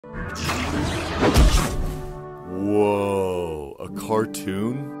Whoa, a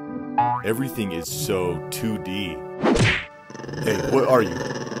cartoon? Everything is so 2D. Hey, what are you?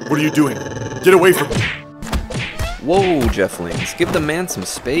 What are you doing? Get away from me! Whoa, Jefflings, give the man some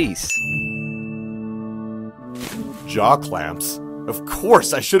space. Jaw clamps? Of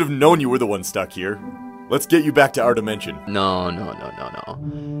course, I should have known you were the one stuck here. Let's get you back to our dimension. No.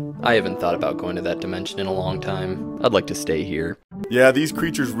 I haven't thought about going to that dimension in a long time. I'd like to stay here. Yeah, these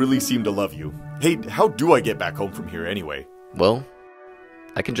creatures really seem to love you. Hey, how do I get back home from here anyway? Well,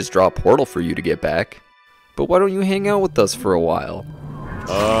 I can just draw a portal for you to get back. But why don't you hang out with us for a while?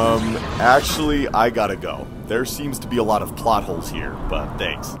 Actually, I gotta go. There seems to be a lot of plot holes here, but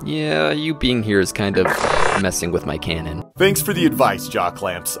thanks. Yeah, you being here is kind of messing with my canon. Thanks for the advice, Jaw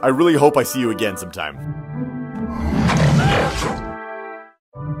Clamps. I really hope I see you again sometime.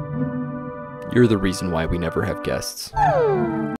 You're the reason why we never have guests.